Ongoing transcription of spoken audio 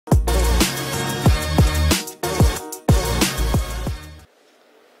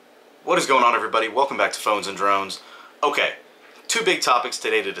What is going on, everybody? Welcome back to Phones and Drones. Okay, two big topics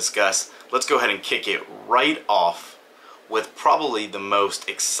today to discuss. Let's go ahead and kick it right off with probably the most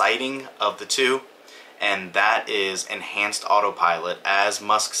exciting of the two, and that is enhanced autopilot. As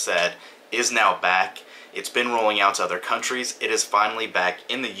Musk said, is now back. It's been rolling out to other countries. It is finally back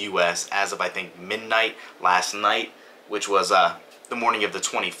in the US as of, I think, midnight last night, which was the morning of the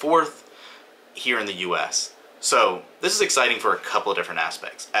 24th here in the US. So this is exciting for a couple of different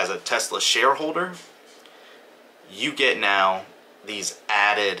aspects. As a Tesla shareholder, you get now these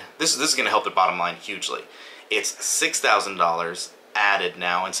added, this is going to help the bottom line hugely. It's $6,000 added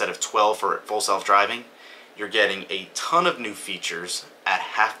now instead of $12,000 for full self-driving. You're getting a ton of new features at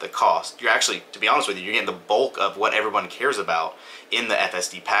half the cost. You're actually, to be honest with you, you're getting the bulk of what everyone cares about in the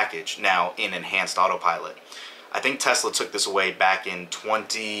FSD package now in enhanced autopilot. I think Tesla took this away back in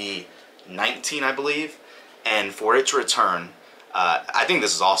 2019, I believe. And for it to return, I think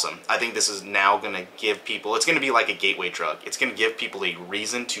this is awesome. I think this is now going to give people, it's going to be like a gateway drug. It's going to give people a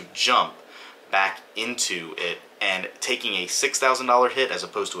reason to jump back into it, and taking a $6,000 hit as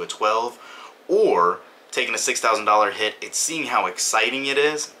opposed to a $12,000, or taking a $6,000 hit, it's seeing how exciting it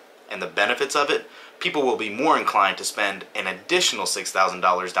is and the benefits of it. People will be more inclined to spend an additional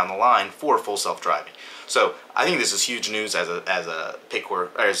 $6,000 down the line for full self-driving. So I think this is huge news as a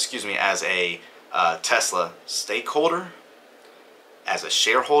Tesla stakeholder, as a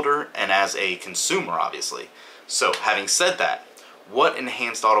shareholder, and as a consumer, obviously. So having said that, what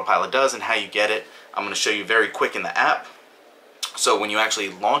enhanced autopilot does and how you get it, I'm going to show you very quick in the app. So when you actually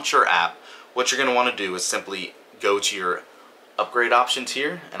launch your app, what you're going to want to do is simply go to your upgrade options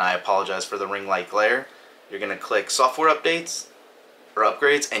here, and I apologize for the ring light glare. You're going to click software updates or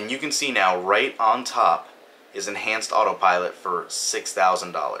upgrades, and you can see now right on top is enhanced autopilot for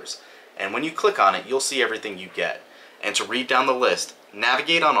 $6,000. And when you click on it, you'll see everything you get. And to read down the list,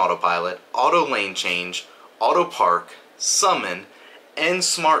 navigate on autopilot, auto lane change, auto park, summon, and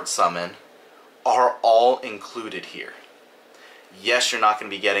smart summon are all included here. Yes, you're not going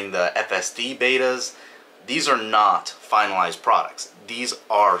to be getting the FSD betas. These are not finalized products. These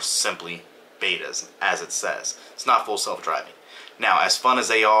are simply betas, as it says. It's not full self-driving. Now, as fun as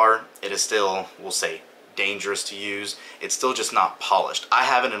they are, it is still, we'll say, dangerous to use. It's still just not polished. I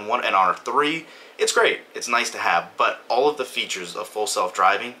have it in R3. It's great. It's nice to have, but all of the features of full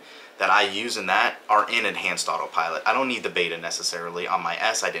self-driving that I use in that are in enhanced autopilot. I don't need the beta necessarily on my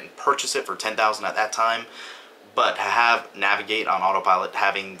S. I didn't purchase it for $10,000 at that time, but to have navigate on autopilot,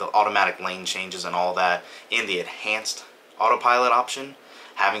 having the automatic lane changes and all that in the enhanced autopilot option,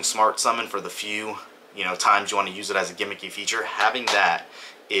 having smart summon for the few times you want to use it as a gimmicky feature, having that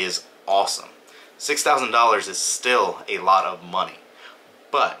is awesome. $6,000 is still a lot of money,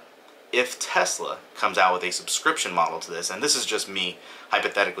 but if Tesla comes out with a subscription model to this, and this is just me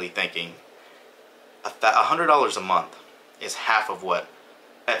hypothetically thinking, $100 a month is half of what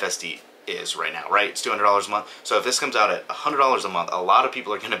FSD is right now, right? It's $200 a month. So if this comes out at $100 a month, a lot of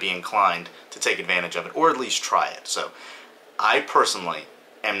people are going to be inclined to take advantage of it, or at least try it. So I personally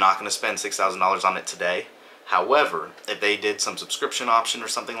am not going to spend $6,000 on it today. However, if they did some subscription option or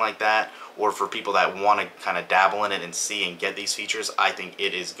something like that, or for people that want to kind of dabble in it and see and get these features, I think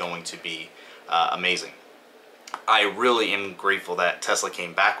it is going to be amazing. I really am grateful that Tesla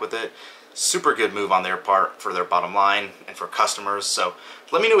came back with it. Super good move on their part for their bottom line and for customers. So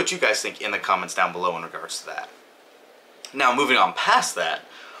let me know what you guys think in the comments down below in regards to that. Now, moving on past that,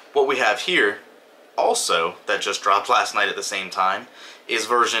 what we have here also that just dropped last night at the same time is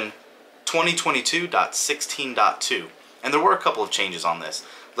version 2022.16.2, and there were a couple of changes on this.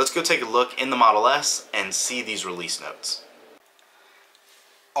 Let's go take a look in the Model S and see these release notes.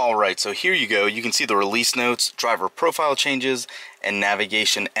 Alright, so here you go. You can see the release notes, driver profile changes, and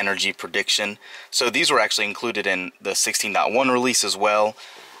navigation energy prediction. So these were actually included in the 16.1 release as well.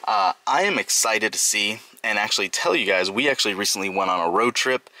 I am excited to see and actually tell you guys, we actually recently went on a road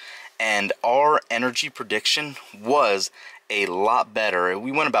trip, and our energy prediction was a lot better.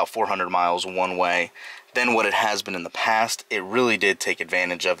 We went about 400 miles one way than what it has been in the past. It really did take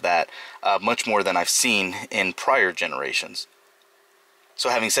advantage of that much more than I've seen in prior generations. So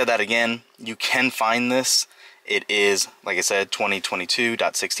having said that, again, you can find this. It is, like I said,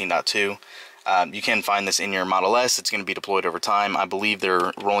 2022.16.2. You can find this in your Model S. It's going to be deployed over time. I believe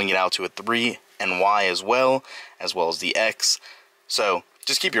they're rolling it out to a 3 and Y as well as the X. So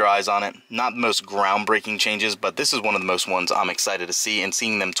just keep your eyes on it. Not the most groundbreaking changes, but this is one of the most ones I'm excited to see, and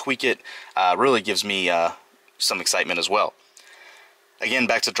seeing them tweak it really gives me some excitement as well. Again,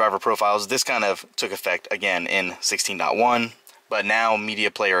 back to driver profiles, this kind of took effect again in 16.1, but now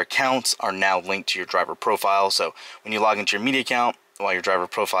media player accounts are now linked to your driver profile. So when you log into your media account, while your driver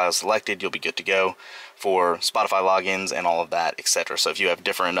profile is selected, you'll be good to go for Spotify logins and all of that, etc. So if you have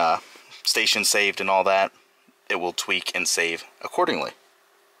different stations saved and all that, it will tweak and save accordingly.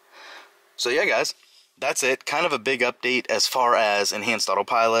 So yeah, guys, that's it. Kind of a big update as far as enhanced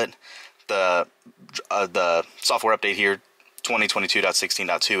autopilot. The software update here,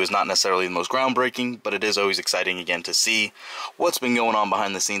 2022.16.2, is not necessarily the most groundbreaking, but it is always exciting again to see what's been going on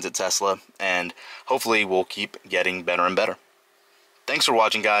behind the scenes at Tesla, and hopefully we'll keep getting better and better. Thanks for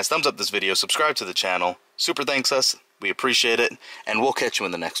watching, guys. Thumbs up this video, subscribe to the channel. Super thanks us. We appreciate it, and we'll catch you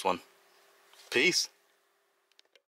in the next one. Peace.